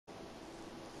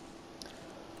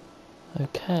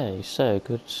Okay, so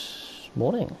good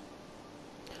morning.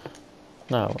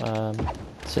 Now,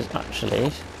 this is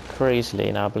actually,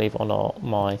 crazily now, believe it or not,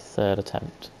 my third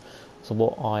attempt. So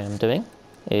what I am doing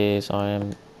is I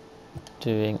am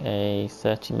doing a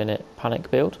 30-minute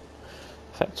panic build,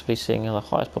 effectively seeing the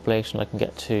highest population I can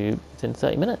get to within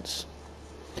 30 minutes.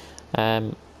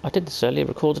 I did this earlier,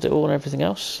 recorded it all and everything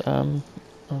else.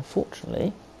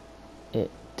 Unfortunately, it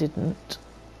didn't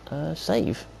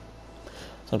save.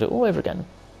 So I'll do it all over again,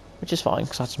 which is fine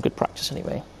because I had some good practice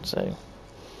anyway. So,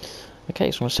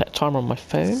 okay, so I'm going to set a timer on my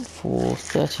phone for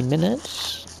 30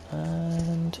 minutes,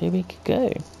 and here we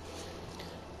go.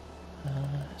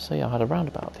 So yeah, I had a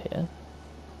roundabout here.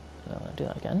 I'm going to do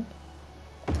that again.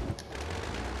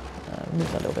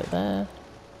 Move that a little bit there.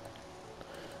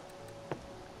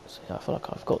 So yeah, I feel like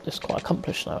I've got this quite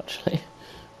accomplished now, actually.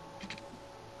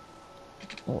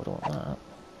 Oh, I don't want that.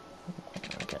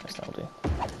 Okay, that'll do.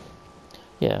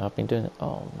 Yeah, I've been doing it.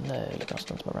 Oh no, look, that's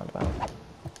done to my roundabout.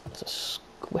 There's a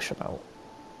squish about.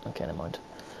 Okay, never mind.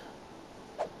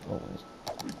 Oh,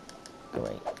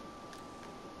 great.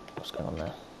 What's going on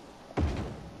there?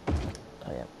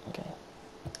 Oh yeah, okay.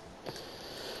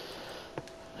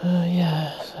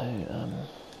 Yeah, so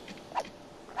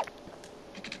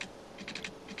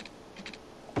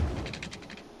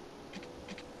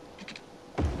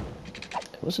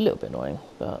it was a little bit annoying,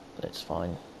 but it's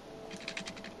fine.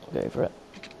 I'll go over it.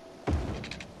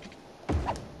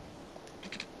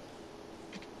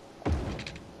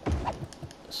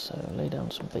 So lay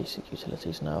down some basic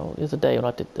utilities now. The other day when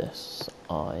I did this,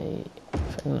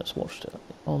 if anyone that's watched it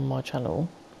on my channel,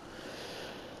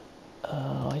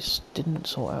 I didn't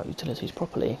sort out utilities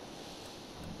properly.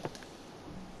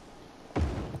 So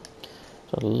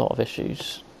I had a lot of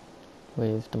issues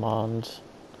with demand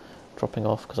dropping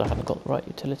off because I hadn't got the right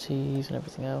utilities and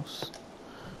everything else.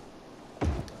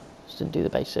 Just didn't do the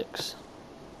basics.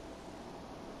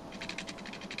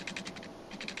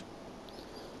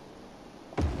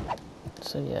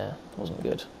 So yeah, it wasn't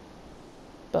good.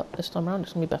 But this time around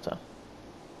it's going to be better.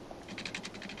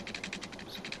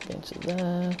 Just get into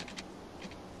there.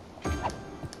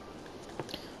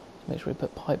 Make sure we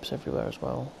put pipes everywhere as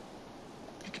well.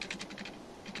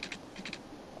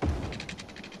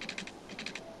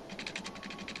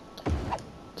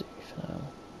 Do for now.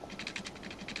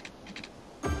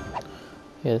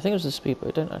 Yeah, the thing is with the speedboat,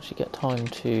 you don't actually get time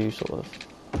to sort of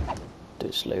do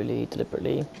it slowly,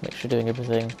 deliberately, make sure you're doing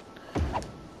everything.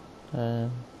 The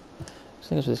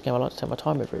thing is with this game, I like to take my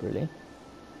time over it, really.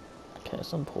 Okay,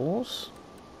 let's unpause.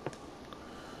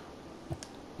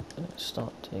 Let's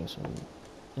start doing some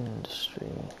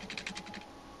industry.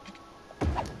 Go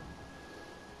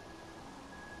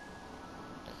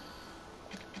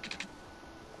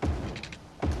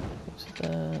to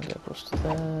there, go across to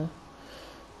there.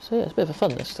 So yeah, it's a bit of a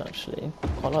fun this actually.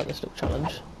 Quite like this little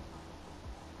challenge.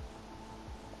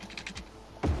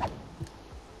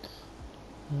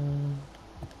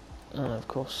 And of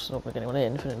course, not going to get anyone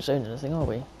in if we don't zone anything, are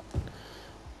we?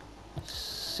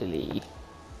 Silly.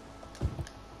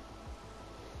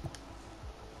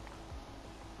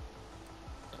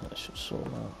 I should sort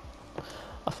them out.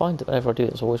 I find that whenever I do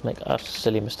this, I always make a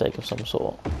silly mistake of some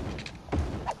sort.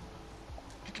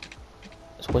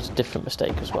 It's always a different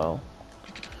mistake as well.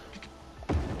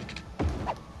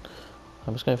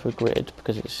 I'm just going for a grid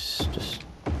because it's just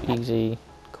easy,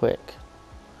 quick.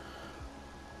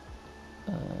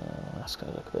 That's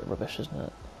going to look a bit rubbish, isn't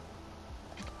it?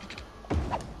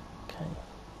 Okay.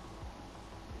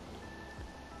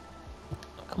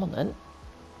 Oh, come on then.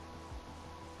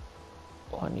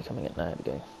 Why aren't you coming in? There we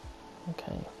go.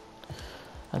 Okay.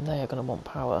 And they are going to want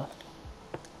power.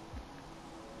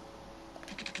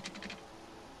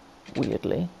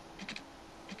 Weirdly.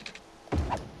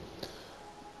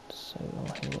 So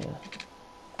here.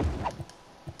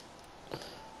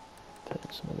 Put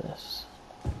in some of this.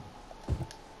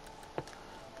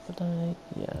 But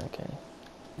yeah, okay.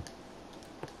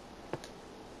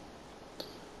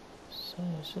 So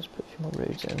let's just put a few more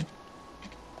roads in.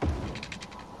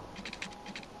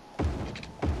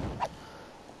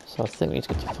 So I think we need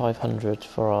to get to 500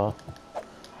 for our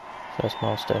first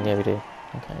milestone. Yeah, we do.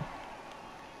 Okay.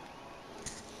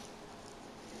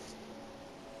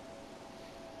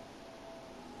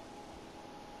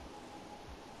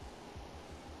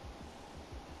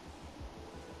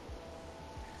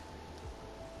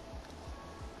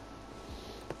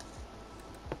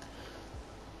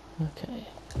 Okay,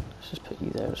 let's just put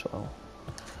you there as well.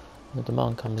 When the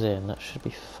demand comes in, that should be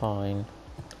fine.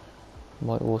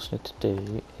 What we also need to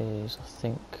do is, I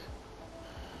think,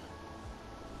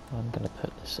 I'm going to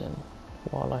put this in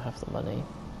while I have the money,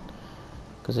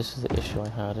 because this is the issue I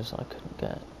had, is I couldn't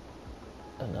get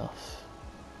enough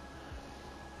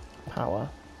power.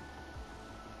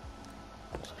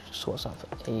 So I just sorts out for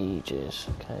ages.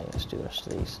 Okay, let's do the rest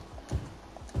of these.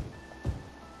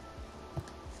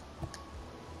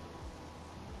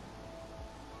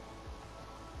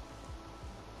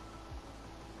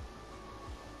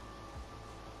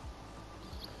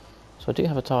 So I do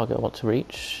have a target I want to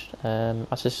reach.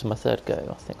 As this is my third go,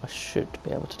 I think I should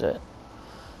be able to do it.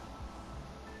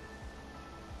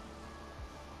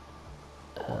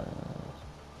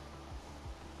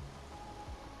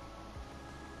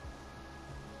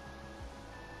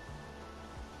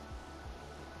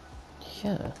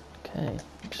 Yeah, okay.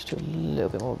 Just do a little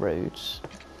bit more roads.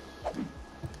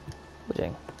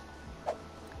 Wedding.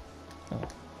 Oh,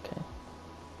 okay.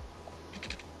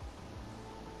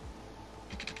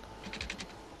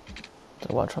 Don't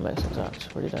know why I try and make things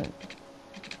exact, really don't.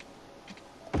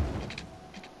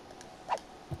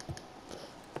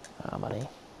 Ah, money.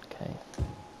 Okay.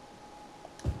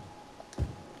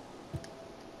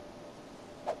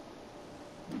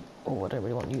 Oh, I don't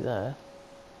really want you there.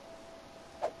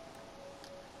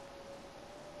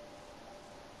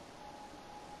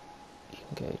 You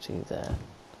can go to there.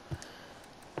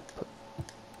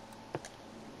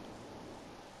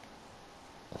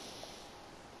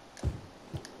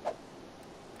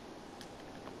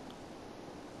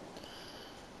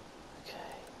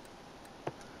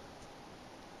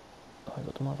 I've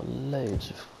got to have loads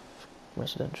of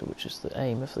residential, which is the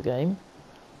aim of the game.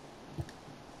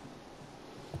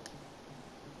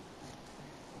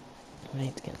 We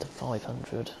need to get to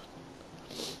 500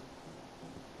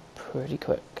 pretty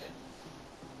quick.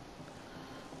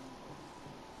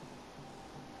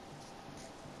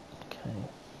 Okay.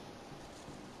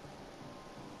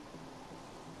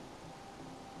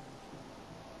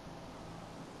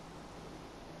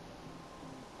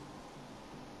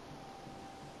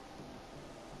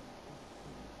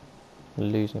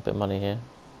 Losing a bit of money here.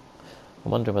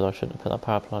 I'm wondering whether I shouldn't have put that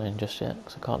power plant in just yet,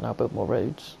 because I can't now build more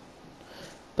roads.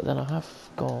 But then I have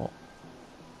got...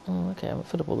 Oh, okay, I'm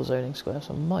filled up all the zoning squares,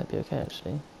 so I might be okay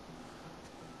actually.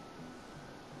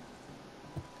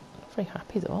 Not very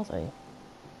happy though, are they?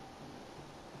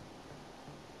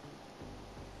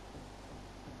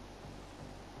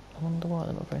 I wonder why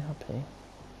they're not very happy.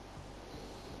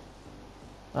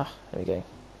 Ah, there we go.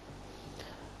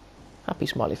 Happy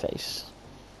smiley face.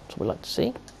 That's what we like to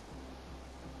see.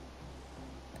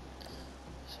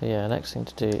 So yeah, next thing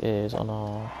to do is on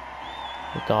our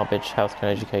garbage, healthcare,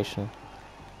 education.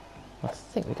 I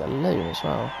think we got a loan as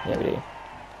well. Yeah, we do.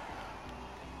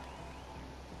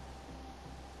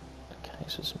 Okay,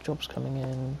 so some jobs coming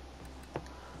in.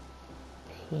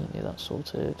 Plenty of that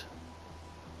sorted.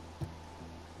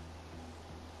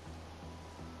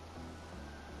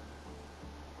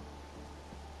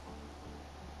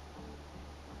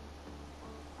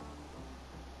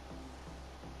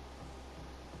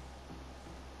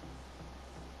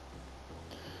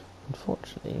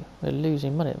 Unfortunately, we're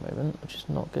losing money at the moment, which is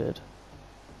not good.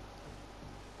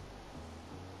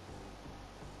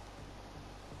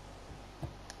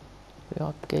 We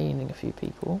are gaining a few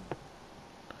people.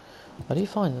 I do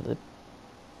find that it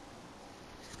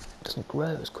doesn't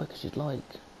grow as quick as you'd like.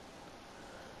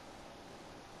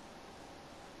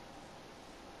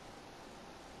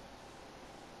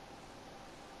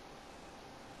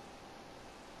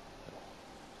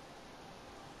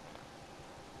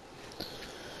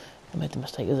 I made the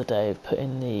mistake the other day of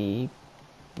putting the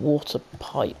water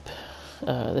pipe,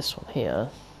 this one here,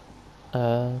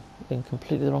 in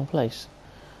completely the wrong place.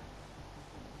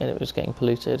 And it was getting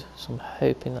polluted, so I'm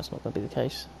hoping that's not going to be the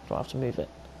case, so I'll have to move it.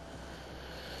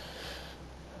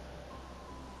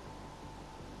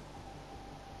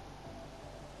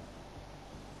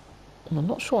 And I'm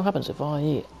not sure what happens if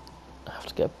I have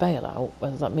to get a bailout,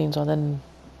 whether that means I then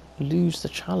lose the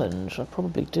challenge. I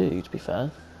probably do, to be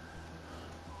fair.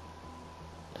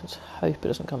 Let's hope it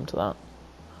doesn't come to that.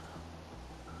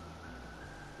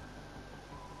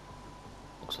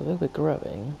 So although we're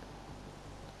growing,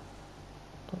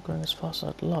 not growing as fast as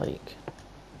I'd like.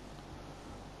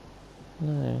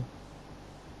 No.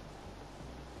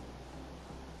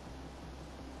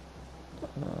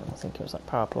 No, I think it was that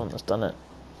power plant that's done it.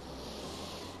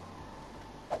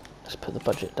 Let's put the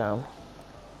budget down.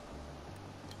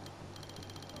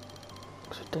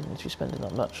 Because I don't need to be spending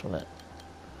that much on it.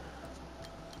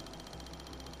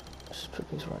 Let's put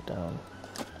these right down.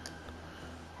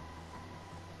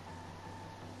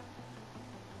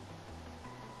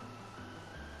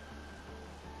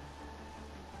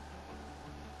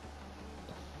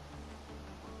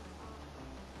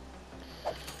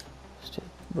 Let's do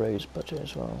Rose budget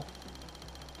as well.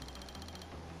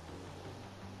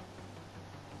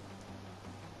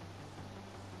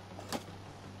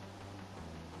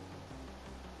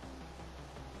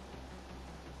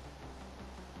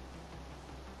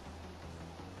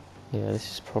 Yeah,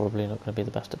 this is probably not going to be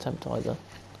the best attempt either.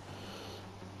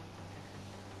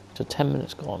 So 10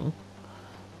 minutes gone.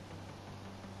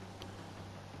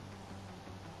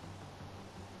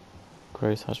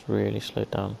 Growth has really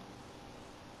slowed down.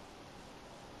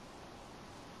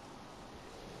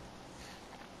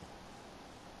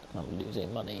 I'm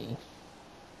losing money.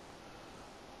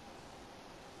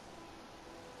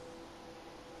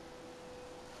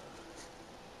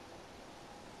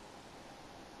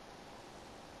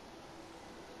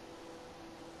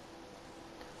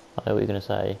 I know what you're going to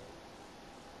say.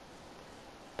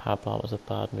 Power plant was a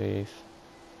bad move.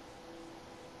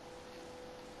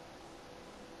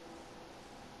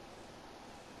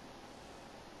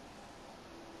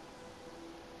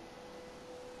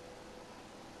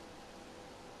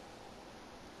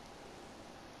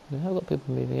 We have got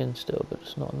people moving in still, but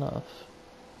it's not enough.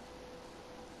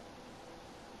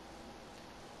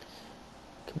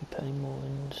 Can we put any more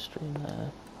industry in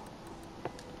there?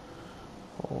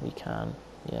 Or we can.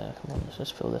 Yeah, come on, let's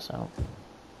just fill this out.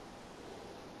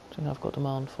 I think I've got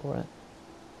demand for it.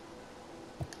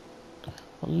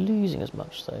 Not losing as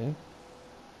much though.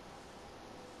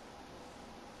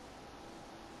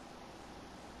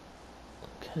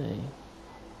 Okay.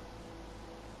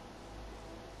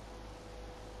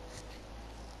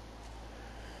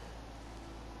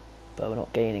 But we're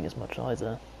not gaining as much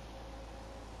either.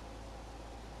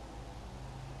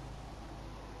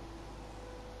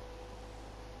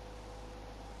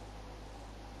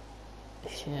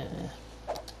 Yeah.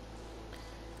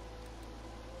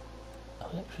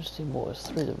 Electricity and water is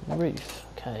through the roof.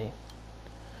 Okay.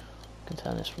 Can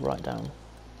turn this right down.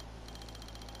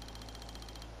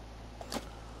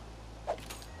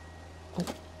 Oh,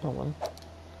 wrong one.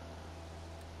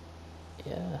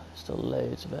 Yeah, still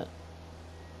loads of it.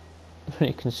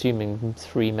 Only consuming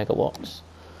 3 megawatts.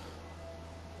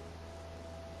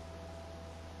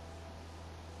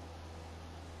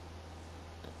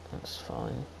 That's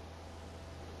fine.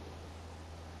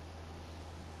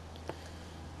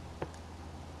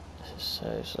 This is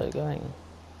so slow going.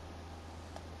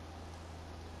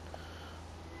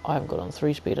 I haven't got on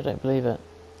 3 speed, I don't believe it.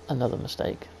 Another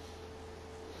mistake.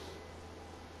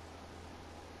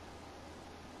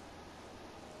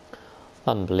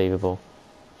 Unbelievable.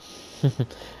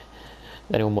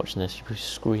 Anyone watching this, you'll be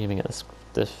screaming at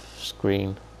the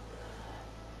screen.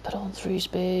 Put on 3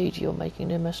 speed, you're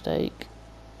making a mistake.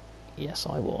 Yes,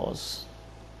 I was.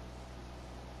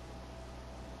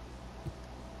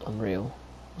 Unreal.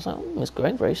 I was like, oh, it's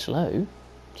going very slow.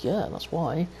 Yeah, that's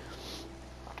why.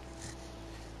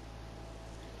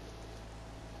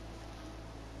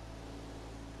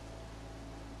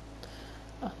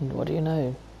 And what do you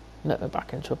know? No, we're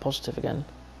back into a positive again.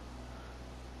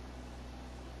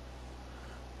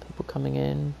 People coming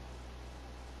in.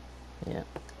 Yeah.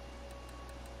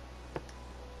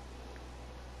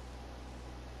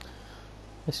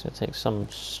 It's going to take some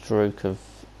stroke of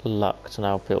luck to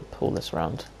now pull this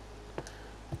around.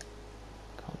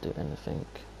 Can't do anything.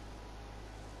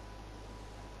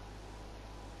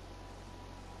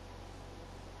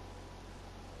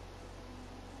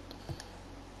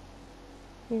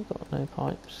 You've got no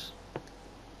pipes.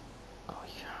 Oh,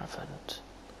 you haven't.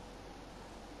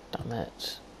 Damn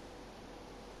it.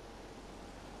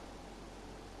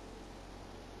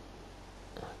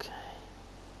 Okay.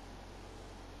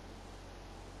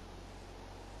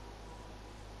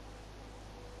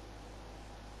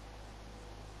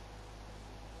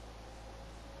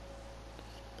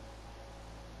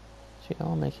 So you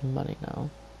are making money now.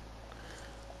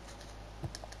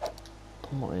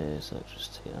 And what is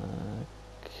electricity?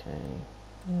 Okay.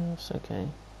 Yeah, that's okay.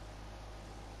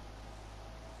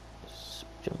 Just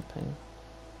jumping.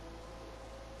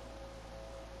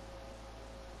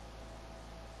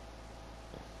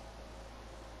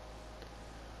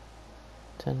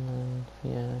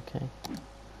 Yeah, okay.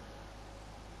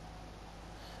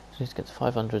 Just need to get to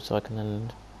 500 so I can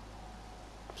then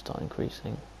start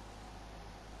increasing.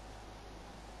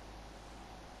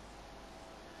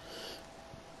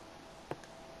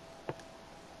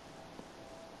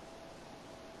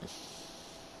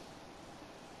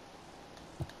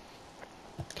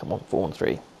 Come on, 4 and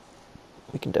 3.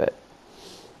 We can do it.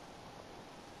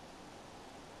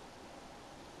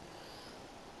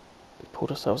 We pulled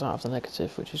ourselves out of the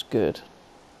negative, which is good.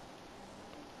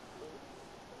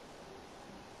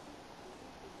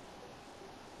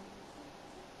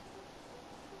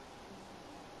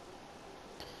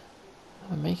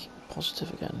 We're making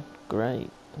positive again. Great.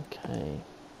 Okay.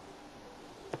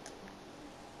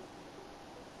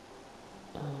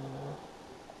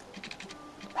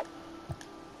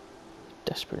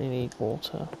 Desperately need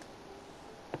water.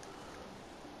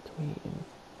 Can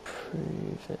we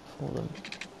for them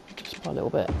just by a little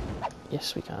bit.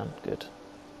 Yes, we can. Good.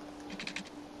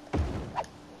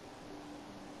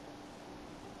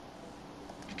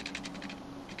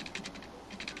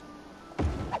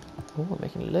 Oh, we're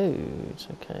making loads.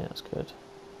 Okay, that's good.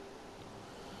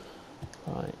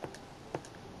 Right.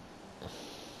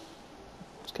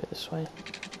 Let's go this way.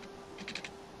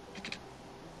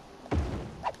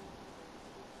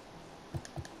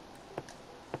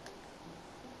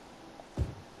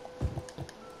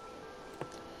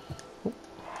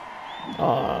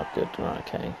 Ah, good. Right,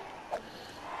 okay.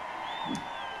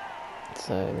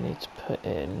 So we need to put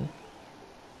in.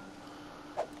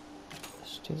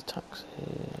 Let's do the taxes.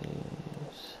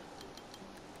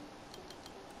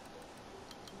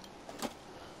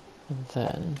 And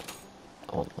then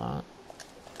I want that.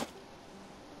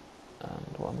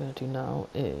 And what I'm going to do now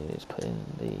is put in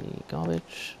the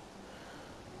garbage.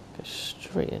 Go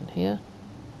straight in here.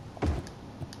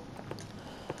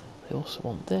 We also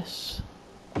want this.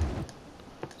 Does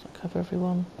that cover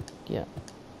everyone? Yeah.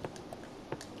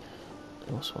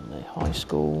 We also want a high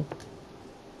school.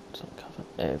 Does that cover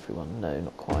everyone? No,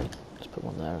 not quite. Let's put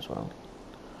one there as well.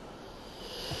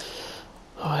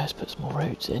 Alright, let's put some more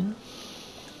roads in.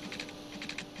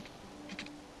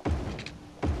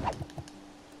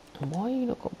 And why you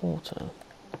not got water?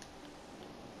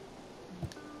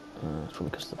 It's probably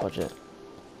because of the budget.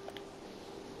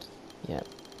 Yeah.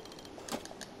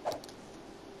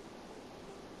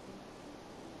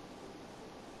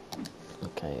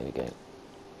 Okay, here we go.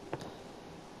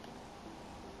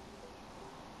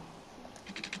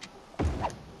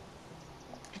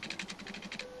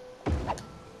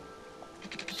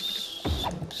 So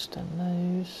extend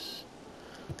those.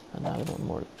 And now we want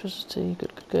more electricity.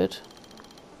 Good, good, good.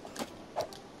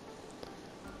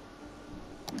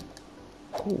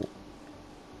 Oh.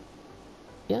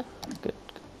 Yeah, good, good.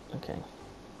 Okay.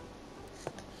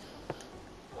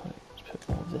 Right, let's put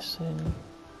more of this in.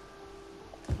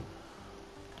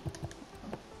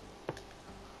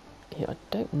 Yeah, I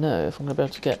don't know if I'm going to be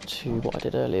able to get to what I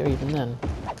did earlier even then.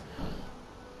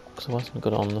 Because I wasn't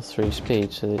good on the 3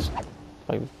 speed, so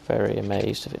I'd be very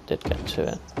amazed if it did get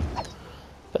to it.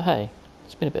 But hey,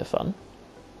 it's been a bit of fun.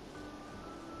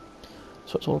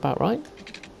 That's what it's all about, right?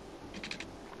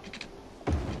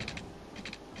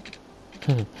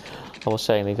 I was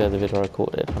saying in the other video I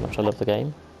recorded how much I love the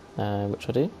game, which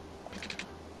I do.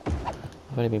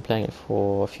 I've only been playing it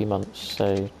for a few months,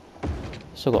 so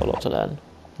still got a lot to learn.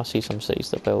 I see some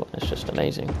cities that built, and it's just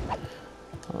amazing.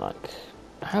 I'm like,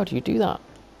 how do you do that?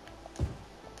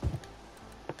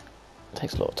 It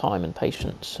takes a lot of time and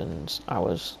patience and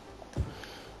hours.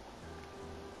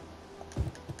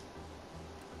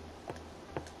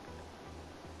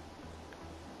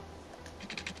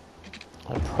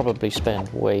 I probably spend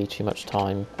way too much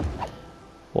time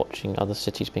watching other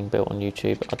cities being built on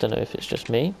YouTube. I don't know if it's just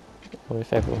me or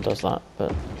if everyone does that,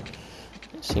 but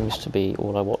it seems to be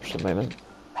all I watch at the moment.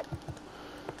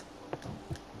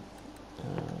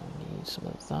 Need some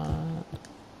of that.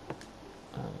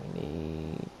 And we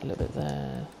need a little bit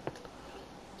there.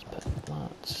 Let's put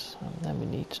that. And then we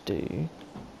need to do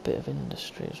a bit of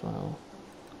industry as well.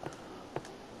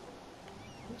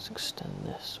 Let's extend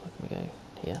this. Where can we go?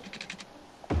 Here.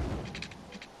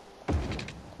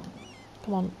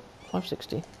 Come on,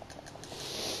 560.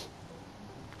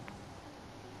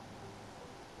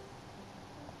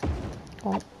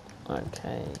 Come on.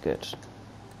 Okay, good.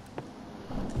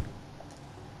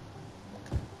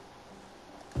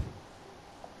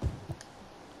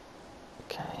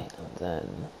 Okay, and then...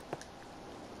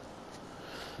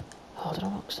 Oh, did I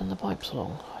not extend the pipes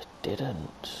along? I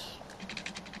didn't.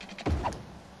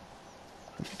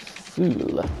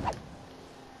 Fool.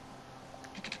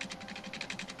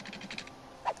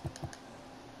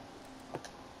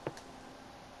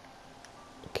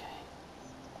 Okay.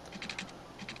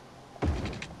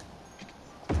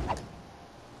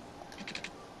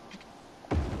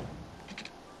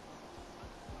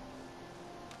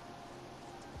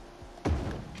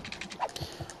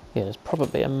 Yeah, there's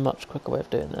probably a much quicker way of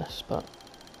doing this, but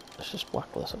let's just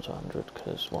whack this up to 100,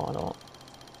 because why not?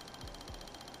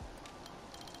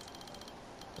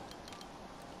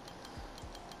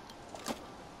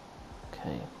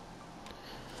 Okay.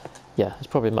 Yeah, there's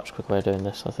probably a much quicker way of doing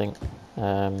this, I think.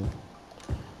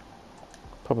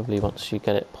 Probably once you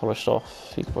get it polished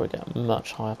off, you can probably get a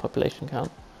much higher population count.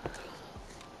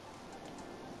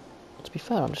 To be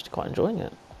fair, I'm just quite enjoying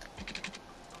it.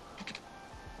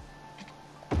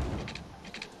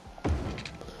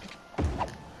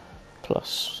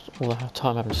 Plus, all the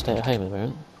time having to stay at home at the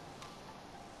moment.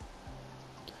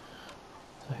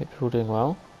 So I hope you're all doing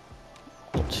well.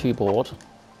 Not too bored.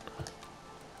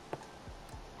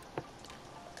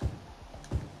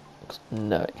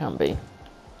 No, it can't be.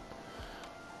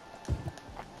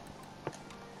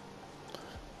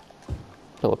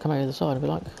 So we'll come over the side and be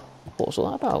like, what's all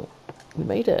that about? We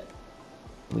made it.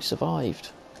 We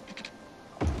survived.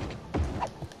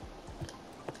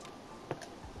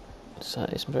 So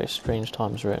it's very strange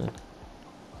times we're in.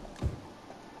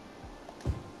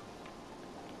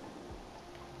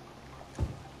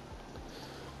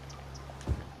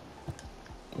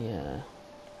 Yeah.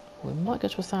 We might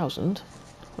get to 1,000. How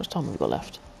much time have we got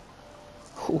left?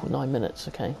 Ooh, 9 minutes,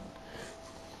 okay.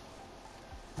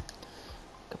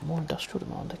 Got more industrial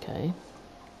demand, okay.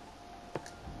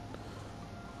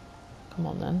 Come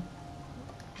on then.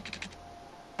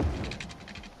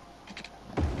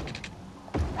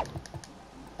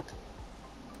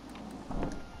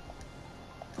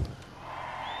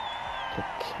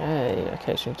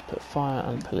 Okay, so we need to put fire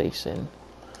and police in.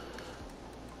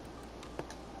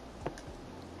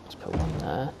 Let's put one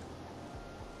there.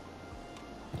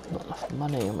 Not enough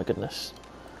money, oh my goodness.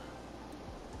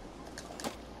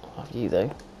 I'll have you though.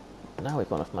 Now we've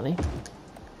got enough money.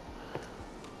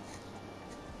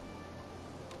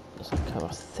 Does that cover?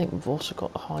 I think we've also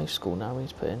got a high school now we need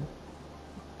to put in.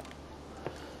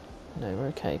 No, we're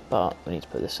okay, but we need to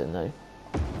put this in though.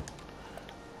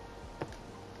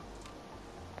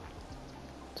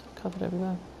 Is it covered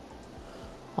everywhere?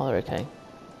 Oh, they're okay.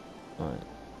 Right.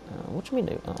 What do you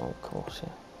mean? Oh, of course, yeah.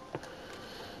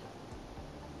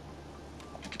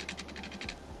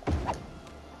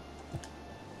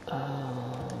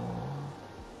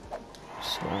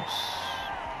 So else?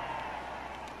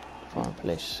 Fire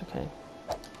police, okay.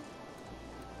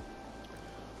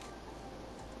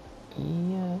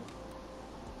 Yeah.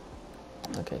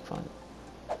 Okay, fine.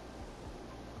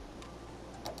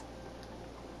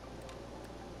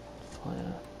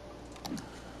 Fire.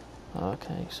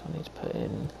 Okay, so I need to put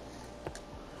in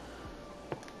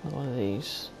one of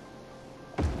these.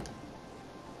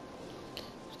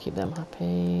 Just keep them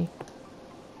happy.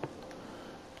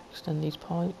 Extend these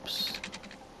pipes.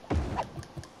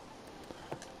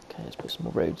 Okay, let's put some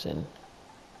more roads in.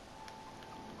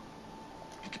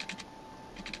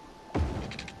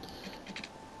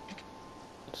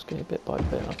 Just go bit by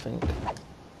bit, I think.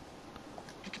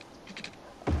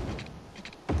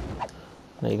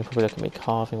 Now you can probably look at me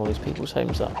carving all these people's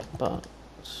homes up, but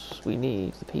we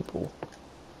need the people.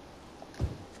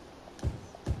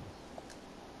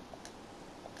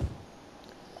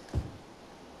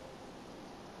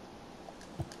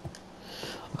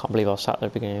 I can't believe I sat there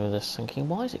at the beginning of this thinking,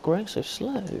 why is it growing so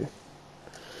slow?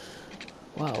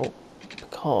 Well,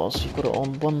 because you've got it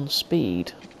on one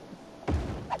speed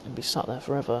and be sat there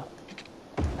forever.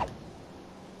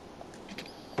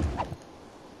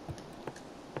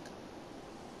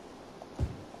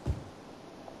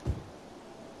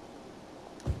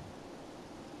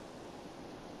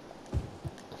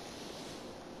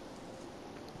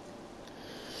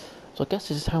 So I guess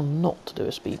this is how not to do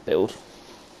a speed build.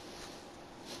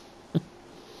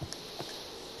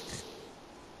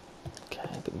 Okay,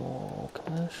 a bit more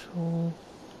commercial.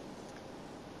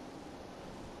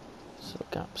 Sort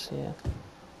of gaps here.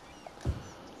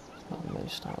 Not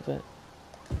most out of it.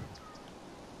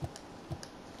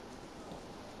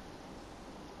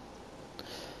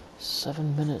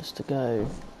 Seven minutes to go.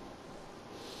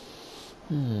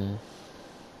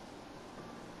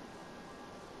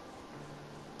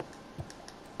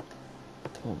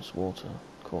 Wants water,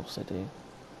 of course they do.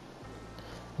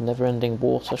 Never-ending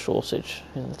water shortage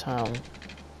in the town.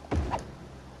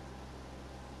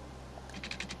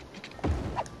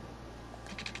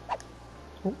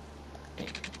 Oh.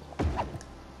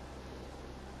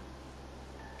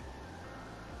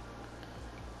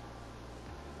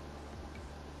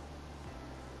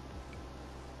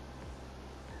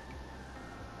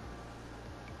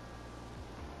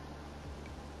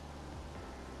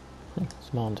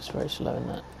 Demand is very slow in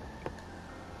that.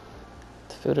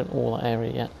 Filled in all that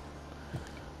area yet.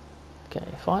 Okay,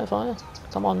 fire,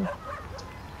 come on.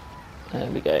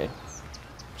 There we go.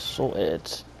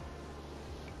 Sorted.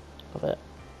 Love it.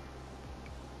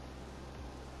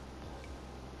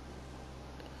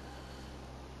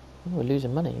 Oh, we're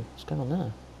losing money. What's going on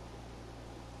there?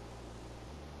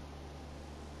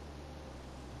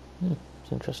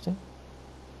 It's interesting.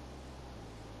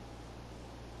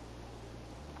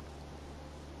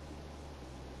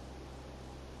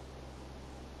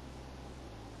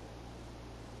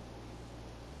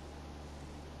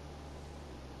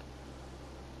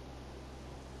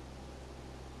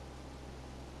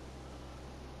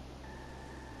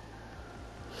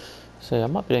 So I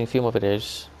might be doing a few more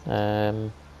videos.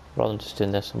 Rather than just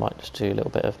doing this, I might just do a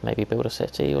little bit of maybe build a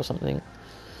city or something.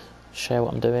 Share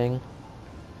what I'm doing.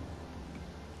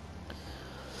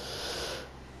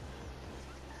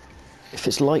 If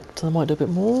it's liked, I might do a bit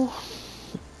more.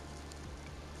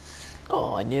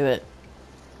 Oh, I knew it.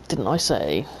 Didn't I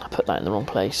say I put that in the wrong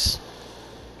place?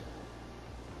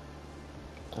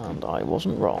 And I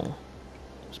wasn't wrong.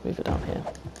 Let's move it down here.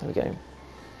 There we go.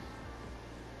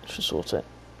 Should sort it.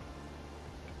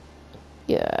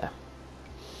 Yeah.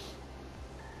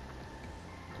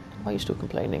 Why are you still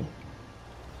complaining?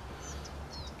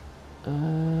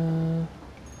 Oh,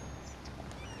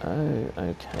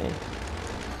 okay.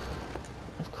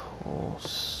 Of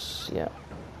course, yeah.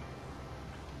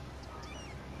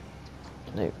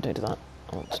 No, don't do that.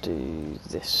 I want to do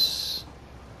this.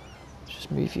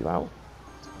 Just move you out.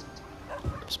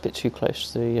 It's a bit too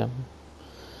close to the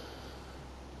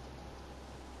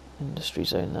industry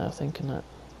zone there, I think, isn't it?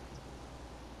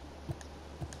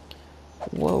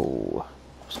 Whoa.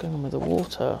 What's going on with the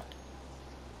water?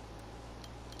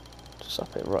 Just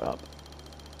up it right up.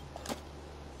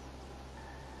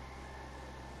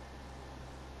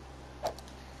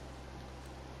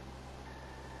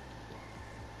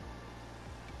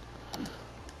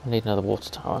 I need another water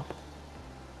tower.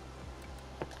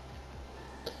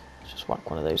 Let's just whack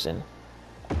one of those in.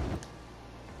 That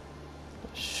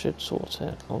should sort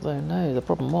it. Although no, the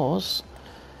problem was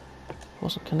it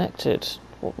wasn't connected.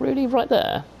 What, really? Right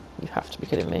there? You have to be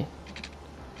kidding me.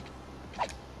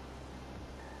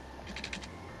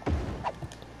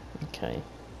 Okay.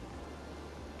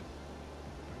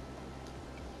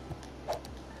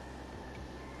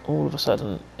 All of a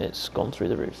sudden, it's gone through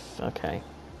the roof. Okay.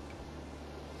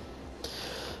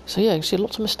 So yeah, you see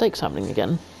lots of mistakes happening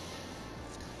again.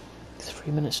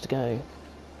 3 minutes to go.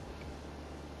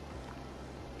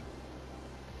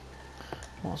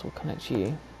 Might as well connect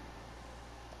you.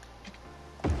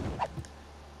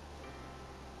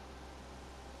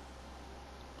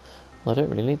 Well, I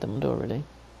don't really need them, do I really?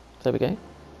 There we go.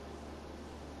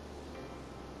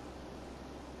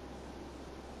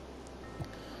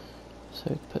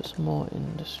 So put some more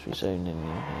industry zoning in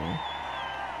here.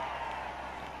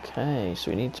 Okay, so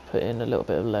we need to put in a little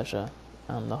bit of leisure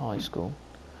and the high school.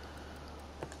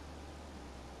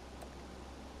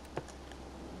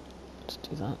 Let's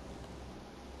do that.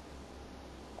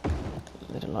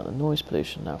 They don't like the noise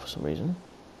pollution now for some reason.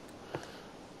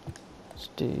 Let's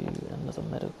do another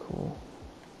medical.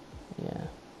 Yeah.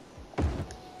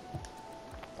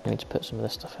 I need to put some of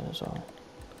this stuff in as well.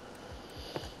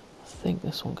 I think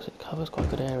this one, because it covers quite a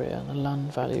good area and the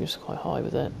land value is quite high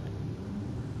with it.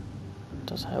 It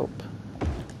does help.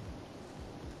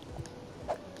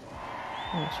 What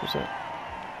else was it?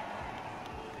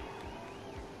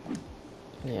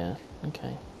 Yeah,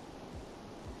 okay.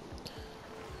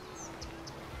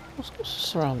 What's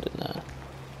surrounding there?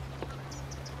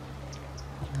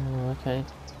 Oh, okay.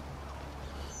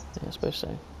 Yeah, I suppose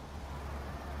so.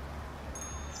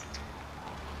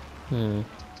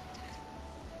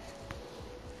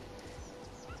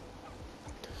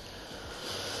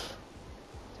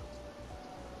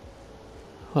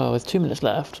 Well, with 2 minutes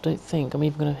left, I don't think I'm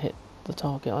even going to hit the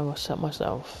target I set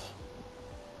myself.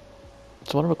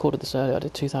 So when I recorded this earlier, I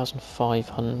did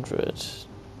 2,500.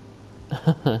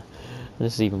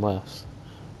 This is even worse.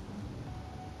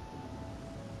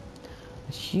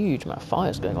 A huge amount of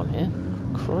fires going on here.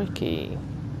 Crikey.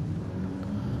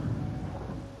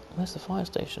 Where's the fire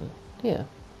station? Here.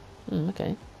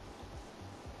 Okay.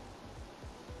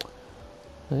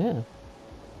 Oh, yeah.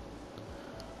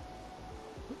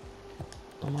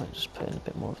 I might just put in a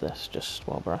bit more of this just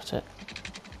while we're at it.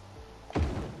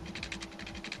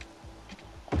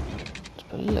 Just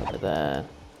put a little bit there,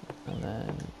 and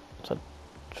then so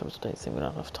I don't think we're gonna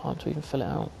have enough time to even fill it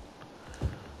out.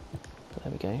 But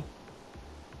there we go.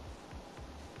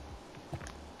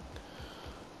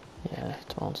 Yeah,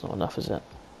 demand's not enough, is it?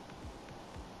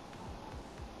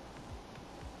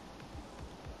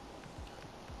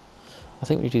 I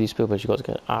think when you do these billboards, you've got to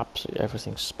get absolutely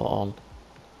everything spot on.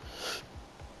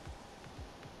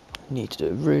 You need to do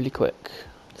it really quick.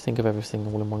 Think of everything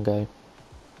all in one go.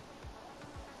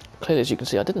 Clearly, as you can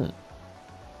see, I didn't.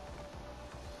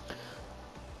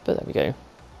 But there we go.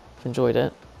 I've enjoyed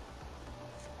it.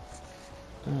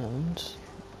 And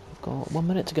we've got 1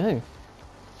 minute to go.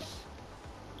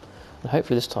 And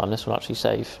hopefully this time this will actually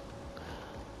save.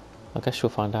 I guess you'll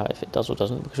find out if it does or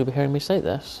doesn't, because you'll be hearing me say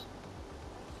this.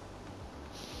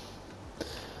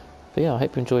 But yeah, I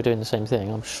hope you enjoy doing the same thing.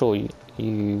 I'm sure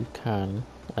you can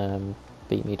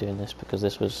beat me doing this, because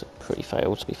this was pretty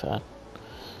failed, to be fair.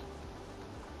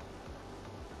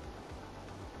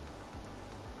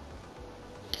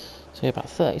 So yeah, about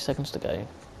 30 seconds to go.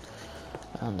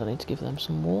 And I need to give them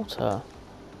some water.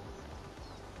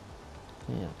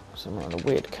 Yeah, some on a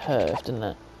weird curve, didn't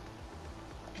it?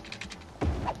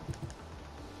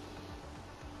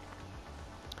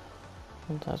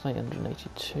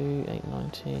 1,882,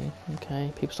 890.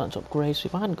 Okay, people starting to upgrade. So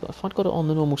if I'd got it on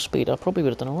the normal speed, I probably would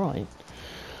have done all right.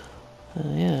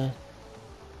 Yeah.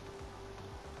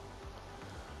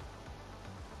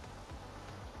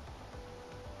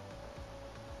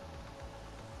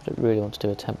 I don't really want to do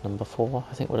attempt number 4.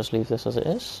 I think we'll just leave this as it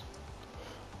is.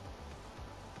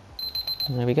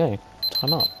 And there we go.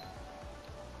 Time up.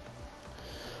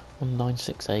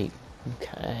 1968.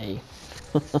 Okay.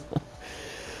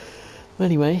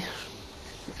 Anyway,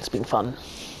 it's been fun.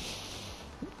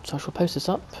 So I shall post this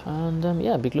up, and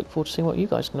yeah, big look forward to seeing what you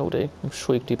guys can all do. I'm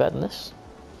sure you can do better than this.